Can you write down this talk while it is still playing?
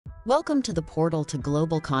Welcome to the portal to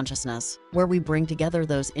global consciousness, where we bring together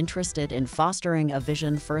those interested in fostering a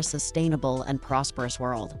vision for a sustainable and prosperous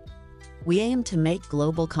world. We aim to make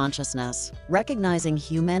global consciousness, recognizing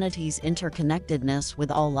humanity's interconnectedness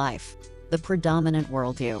with all life, the predominant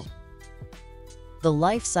worldview. The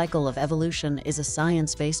life cycle of evolution is a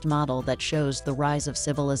science-based model that shows the rise of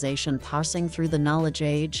civilization passing through the knowledge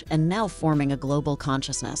age and now forming a global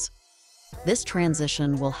consciousness. This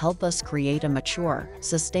transition will help us create a mature,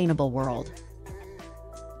 sustainable world.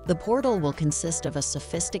 The portal will consist of a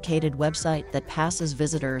sophisticated website that passes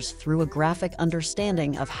visitors through a graphic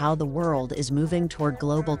understanding of how the world is moving toward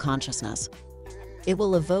global consciousness. It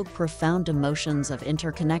will evoke profound emotions of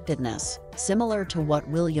interconnectedness, similar to what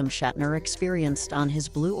William Shatner experienced on his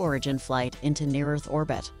Blue Origin flight into near-Earth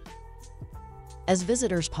orbit. As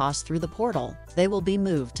visitors pass through the portal, they will be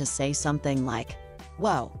moved to say something like,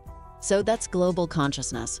 "Wow, so that's global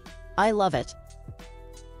consciousness. I love it."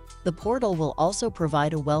 The portal will also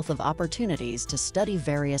provide a wealth of opportunities to study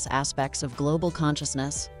various aspects of global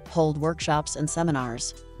consciousness, hold workshops and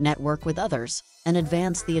seminars, network with others, and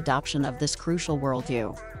advance the adoption of this crucial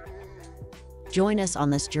worldview. Join us on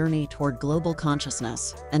this journey toward global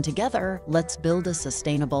consciousness, and together, let's build a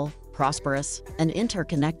sustainable, prosperous, and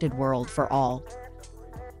interconnected world for all.